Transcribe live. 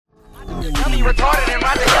Dummy retarded and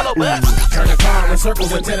ride the yellow bus. Turn the car in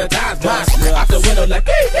circles until the time's done. Out the window like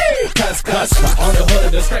cuss. On the hood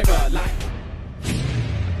of the scraper like.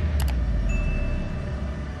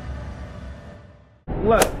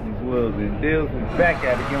 Look, these Wills and Deals is back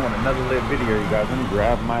at it again with another lit video, you guys. Let me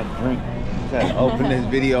grab my drink. Just had to open this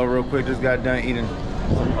video real quick. Just got done eating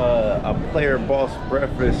some a Player Boss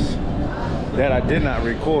breakfast that I did not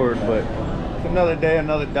record, but it's another day,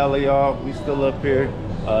 another dollar, y'all. We still up here.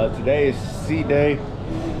 Today is sea day.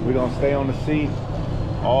 We're gonna stay on the sea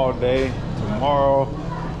all day. Tomorrow,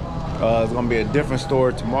 it's gonna be a different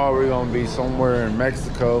story. Tomorrow we're gonna be somewhere in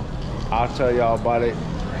Mexico. I'll tell y'all about it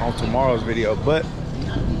on tomorrow's video. But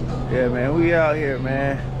yeah, man, we out here,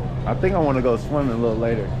 man. I think I want to go swimming a little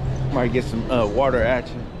later. Might get some water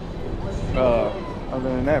action. Other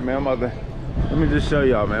than that, man, let me just show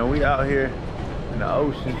y'all, man. We out here in the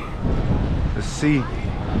ocean, the sea.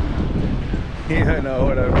 You know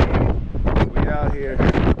what I mean? We out here.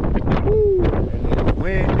 Woo, and it's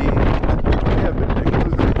windy. Yeah, but let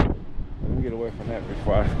me get away from that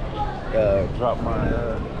before I drop my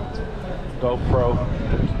GoPro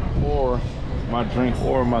or my drink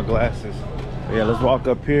or my glasses. But yeah, let's walk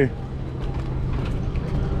up here.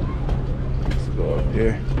 Let's go up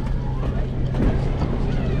here.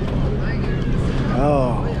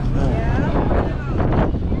 Oh,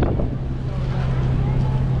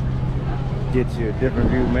 get you a different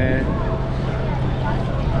view, man.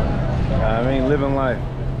 I mean, living life.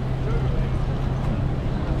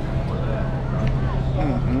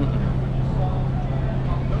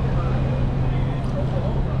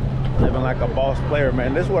 Living like a boss player,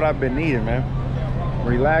 man. This is what I've been needing, man.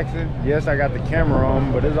 Relaxing. Yes, I got the camera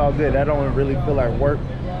on, but it's all good. I don't really feel like work.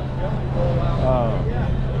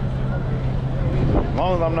 As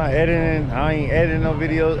long as I'm not editing, I ain't editing no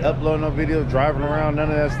videos, uploading no videos, driving around, none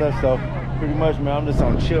of that stuff. So pretty much, man, I'm just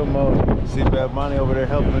on chill mode. See Bad Money over there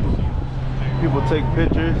helping people take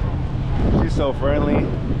pictures. She's so friendly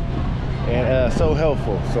and so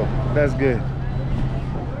helpful. So that's good.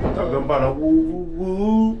 Talking about a woo woo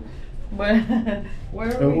woo.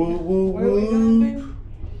 Where are we going?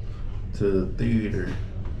 To the theater.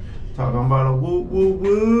 Talking about a whoop whoop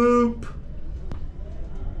whoop.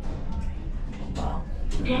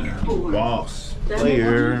 Boss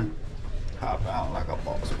player. Hop out like a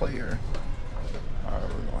boss player. Alright,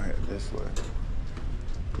 we're gonna head this way.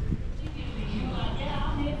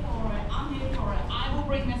 I'm here for it. I will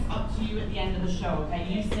bring this up to you at the end of the show, okay?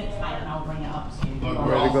 You sit tight and I'll bring it up to you. Look,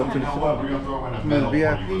 we're ready to go to the show. We're gonna throw in a medal for you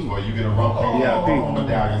as well. You're gonna run VIP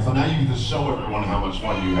medallion. So now you can just show everyone how much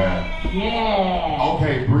fun you had. Yeah.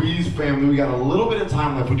 Okay, Breeze family, we got a little bit of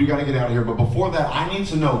time left. We do gotta get out of here, but before that, I need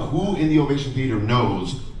to know who in the Ovation Theater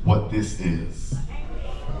knows what this is.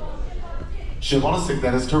 Chip on a stick,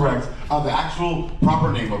 that is correct. The actual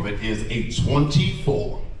proper name of it is a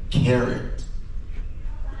 24-karat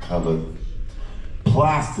colored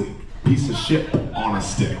plastic piece of shit on a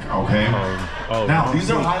stick, okay? Now,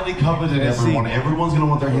 these are highly coveted, everyone. Everyone's gonna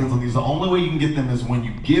want their hands on these. The only way you can get them is when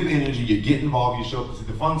you give energy, you get involved, you show up to see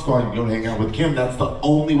the Fun Squad, you go to hang out with Kim. That's the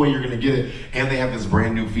only way you're gonna get it. And they have this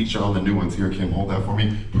brand new feature on the new ones. Here, Kim, hold that for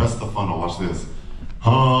me. Press the funnel, watch this.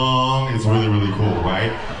 Hung, it's really, really cool,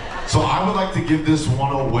 right? So I would like to give this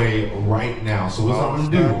one away right now. So what's I'm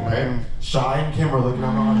gonna do, okay? Shy and Kim are looking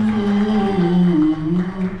at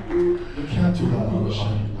You can't do that. Oh,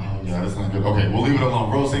 yeah, that's not good. Okay, we'll leave it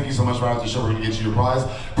alone. Rose, thank you so much for after the show. We're gonna get you your prize.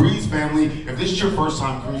 Breeze family, if this is your first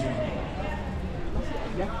time cruising.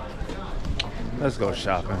 Let's go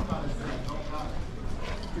shopping.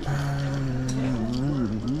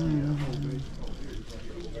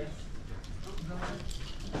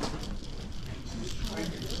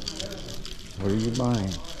 What are you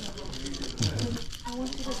buying? I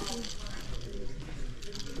wanted to see.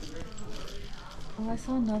 Oh, I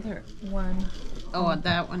saw another one. Oh,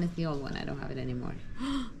 that one is the old one. I don't have it anymore.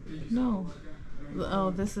 No.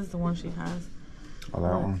 Oh, this is the one she has. Oh,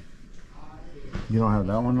 that one. You don't have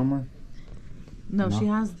that one no more? No, she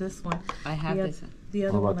has this one. I have this one. The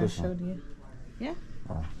other What one about I this showed one? you. Yeah.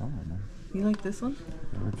 Oh, I don't know. You like this one?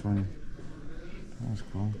 Which one? That's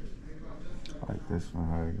cool. I like this one,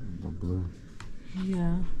 I like the blue.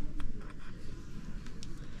 Yeah.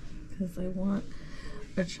 Because I want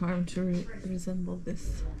a charm to resemble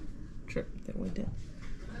this trip that we did.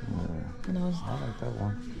 Yeah. And I like that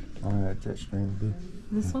one. I like that touchscreen blue.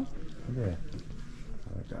 This one? Yeah. I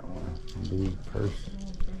like that one. Louis purse.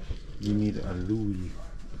 You need a Louis.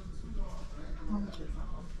 How much is that?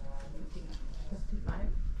 55.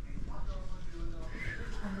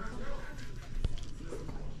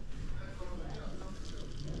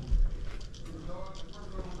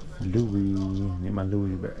 Louis. Need my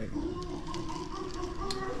Louis bag.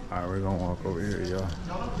 Alright, we're gonna walk over here, y'all.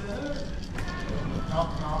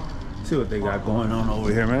 See what they got going on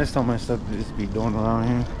over here, man. There's so much stuff to just be doing around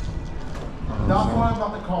here. That's why I'm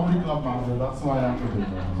at the comedy club manager. That's why I have to do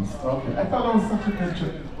this. Okay. I thought that was such a good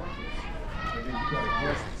trip.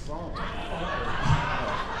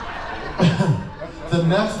 The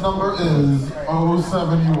next number is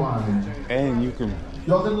 071. And you can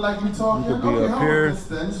Y'all didn't like me talking? You could be Okay, up here,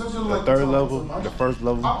 the the third level, the first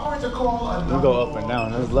level. I'm going to call We go up and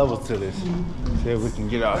down. There's levels to this. See if we can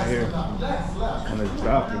get out here on this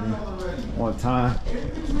balcony one time.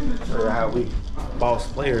 Show you how we boss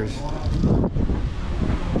players.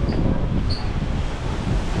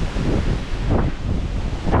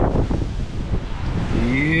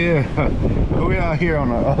 Yeah, we out here on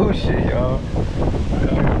the ocean, y'all.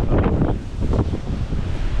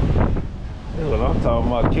 This is what I'm talking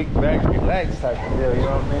about, kick back, relax type of deal, you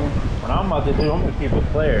know what I mean? What I'm about to do, I'm gonna keep it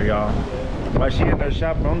player, y'all. While she in there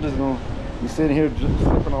shopping, I'm just gonna be sitting here just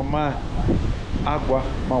sipping on my agua,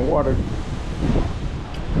 my water.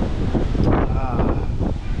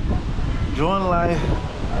 Enjoying life.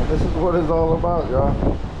 This is what it's all about, y'all.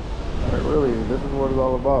 Like, really, this is what it's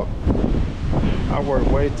all about. I work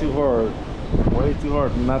way too hard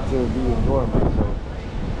not to be enjoying myself.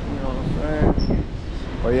 You know what I'm saying?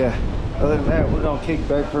 But yeah, other than that, we're gonna kick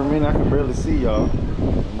back for a minute. I can barely see y'all.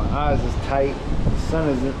 My eyes is tight. The sun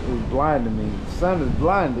is blinding me. The sun is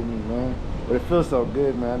blinding me, man. But it feels so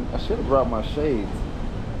good, man. I should have brought my shades.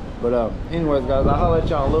 But anyways, guys, I'll holler at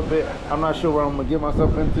y'all a little bit. I'm not sure what I'm gonna get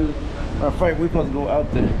myself into. Matter of fact, we're supposed to go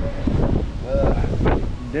out to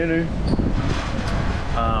dinner.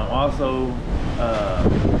 Also,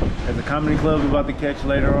 at the comedy club we're about to catch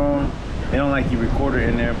later on. They don't like you record it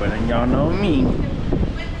in there, but then y'all know me.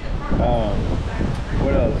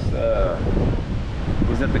 What else?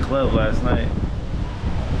 Was at the club last night.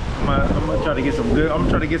 I'm gonna try to get some good. I'm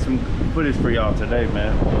gonna try to get some footage for y'all today,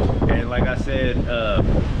 man. And like I said,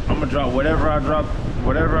 I'm gonna drop whatever I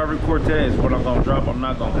record today is what I'm gonna drop. I'm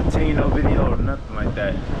not gonna continue no video or nothing like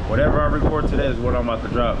that. Whatever I record today is what I'm about to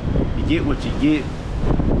drop. You get what you get.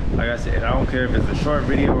 Like I said, I don't care if it's a short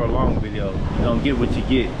video or a long video. You don't get what you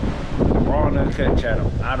get. Raw and Uncut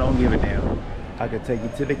channel. I don't give a damn. I could take you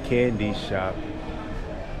to the candy shop.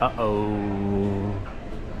 Uh-oh.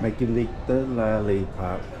 Make you lick the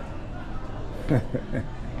lollipop. You know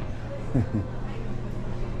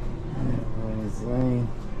what I'm saying?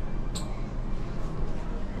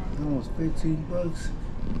 Almost 15 bucks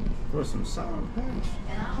for some Sour Patch.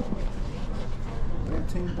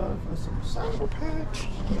 15 bucks for some Sour Patch.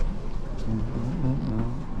 You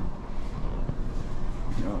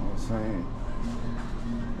know what I'm saying?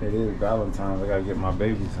 It is Valentine's. I gotta get my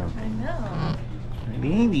baby something. I know.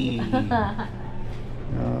 Baby. You know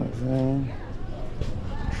what I'm saying?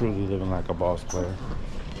 Truly living like a boss player.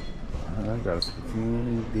 I gotta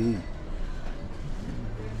continue to be.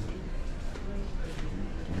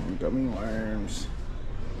 Gummy worms.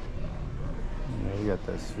 Yeah, we got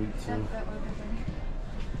that sweet too.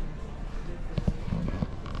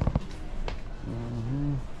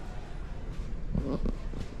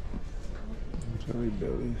 Jelly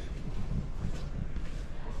bellies.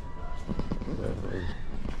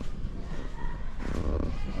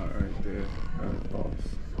 Alright there. That's boss.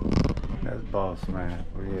 That's boss, man.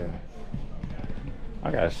 But yeah. I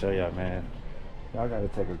gotta show y'all, man. Y'all gotta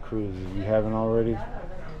take a cruise if you haven't already. I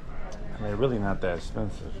mean, they're really not that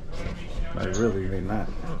expensive. Like, really, they're not.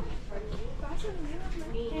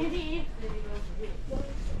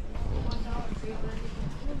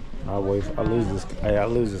 I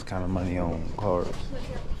lose this kind of money on cards.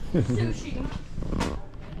 Sushi.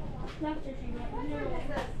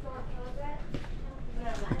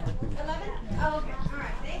 Oh, okay. All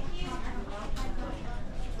right. Thank you.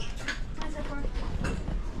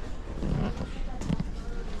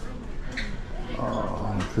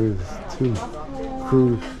 Oh, cruise 2.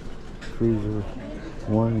 Cruiser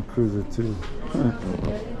 1, Cruiser 2.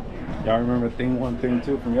 Y'all remember thing 1, thing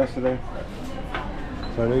 2 from yesterday?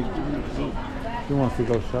 So she wants to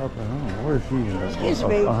go shopping. I don't know where is she? Excuse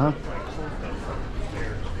me. Uh-huh.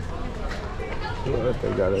 What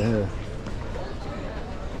they got in here?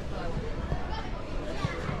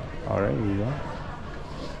 Oh, there you go.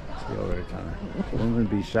 See over there kind of. Women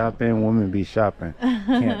be shopping.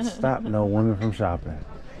 Can't stop no woman from shopping.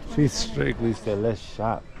 She strictly said, "Let's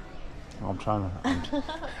shop." I'm trying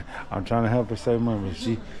to help her save money.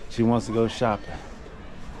 She wants to go shopping.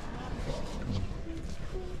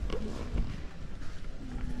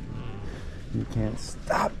 You can't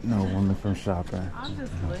stop no woman from shopping. I'm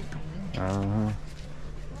just listening.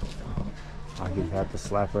 I just have to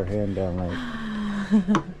slap her hand down like.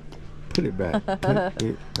 Put it back. Put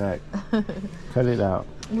it back. Cut it out.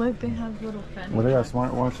 Look, they have little fanny. Well, they got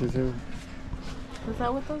smartwatches here. Is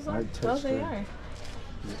that what those are? iTouch Oh, they there. are.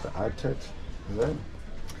 Is it the iTouch? Is that?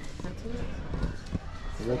 That's what it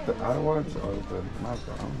Is that the iWatch or the not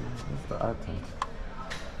the? It's the iTouch.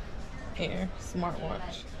 is. Air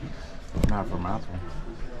smartwatch. Not from Apple.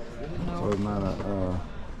 No. So it's not a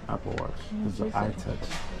Apple Watch. It's an iTouch.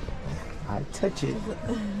 I touch it.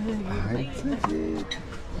 I touch it.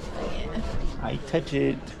 I touch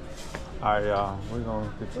it. Alright, y'all. We're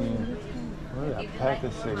gonna continue. Look at that pack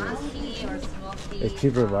of cigarettes. It's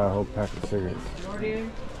cheaper to buy a whole pack of cigarettes.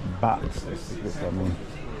 Box of cigarettes, I mean.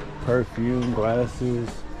 Perfume, glasses.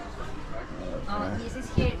 This is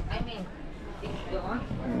here. I mean, You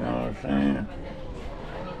know what I'm saying?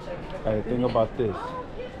 Hey, think about this.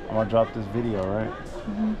 I'm gonna drop this video, right?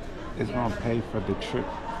 It's gonna pay for the trip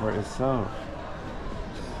for itself.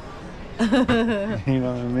 You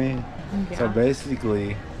know what I mean? Yeah. So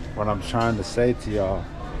basically, what I'm trying to say to y'all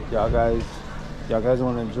guys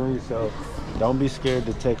want to enjoy yourself. Don't be scared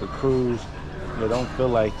to take a cruise. You don't feel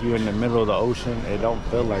like you're in the middle of the ocean. It don't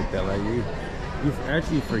feel like that. Like you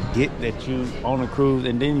actually forget that you on a cruise,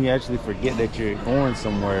 and then you actually forget that you're going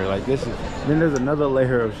somewhere. Like this is. Then there's another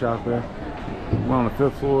layer of shopping. We're on the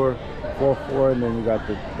 5th floor, 4th floor, and then you got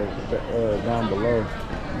the down below.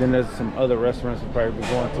 Then there's some other restaurants we'll probably be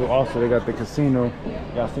going to. Also, they got the casino.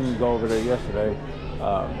 Y'all seen me go over there yesterday.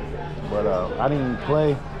 But I didn't even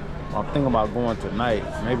play. I'm thinking about going tonight.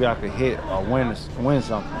 Maybe I could hit or win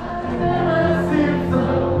something.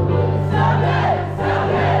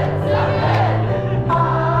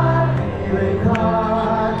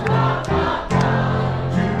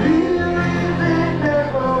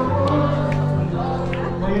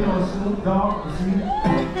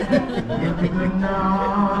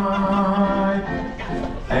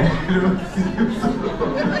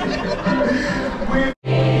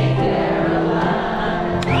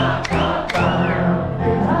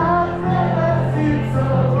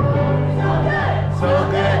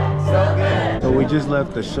 We just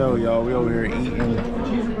left the show, y'all. We over here eating,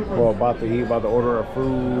 or about to eat, about to order our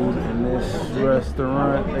food in this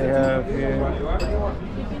restaurant they have here.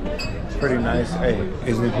 Pretty nice. Hey,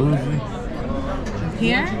 is it bougie?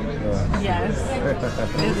 Here? Yeah. Yes.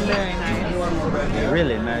 It's very nice.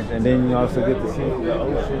 Really nice. And then you also get to see the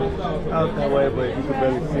ocean out that way, but you can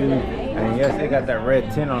barely see. And yes, they got that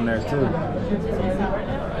red tint on there too.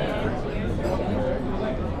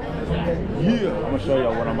 Yeah, I'm gonna show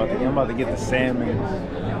y'all what I'm about to get. I'm about to get the salmon.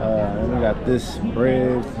 And we got this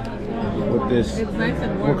bread with this. It's nice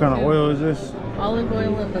and warm. What kind of oil is this? Olive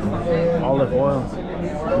oil and balsamic. Olive oil.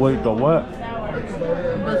 With the what?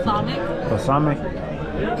 Balsamic. Balsamic.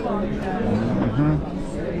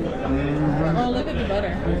 Oh, look at the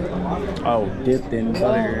butter. Oh, dipped in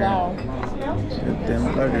butter. Oh, wow. Dipped in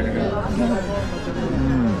butter.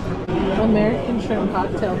 American shrimp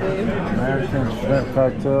cocktail, babe. American shrimp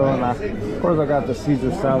cocktail, and of course I got the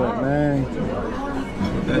Caesar salad, man.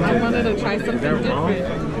 I wanted to try something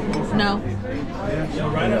different. No.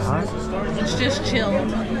 It's just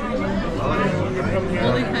chilled.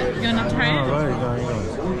 Really quick, you wanna try it?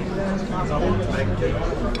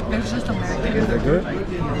 It's just American. Is it good?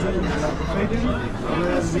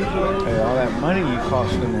 Hey, all that money you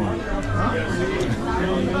costing me.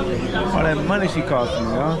 All that money she costing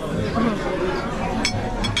me, huh?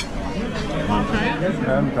 Want to try it? I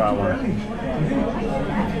haven't tried one.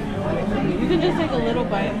 You can just take a little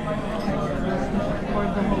bite. Or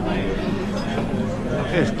the whole bite.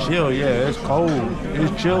 It's chill, yeah. It's cold.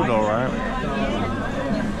 It's chill though, right?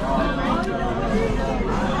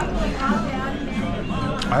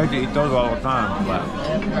 I hate to eat those all the time, but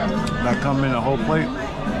that come in a whole plate.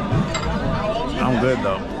 I'm good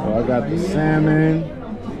though. So I got the salmon.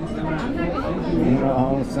 You know what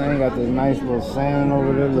I'm saying? Got this nice little salmon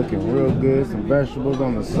over there looking real good. Some vegetables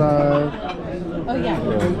on the side. Oh, yeah.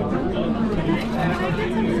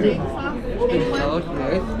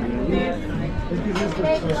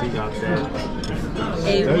 She got that.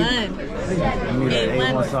 A1. Give me the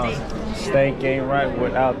A1 sauce. Steak ain't right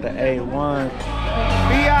without the A1.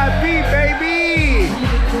 VIP, baby!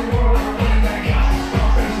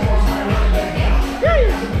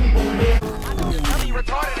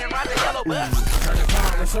 Retarded and ride the yellow bus. Turn the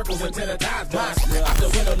car in circles until the time's done. Out the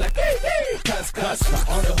window like, cuss, cuss.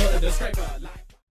 On the hood of the scraper.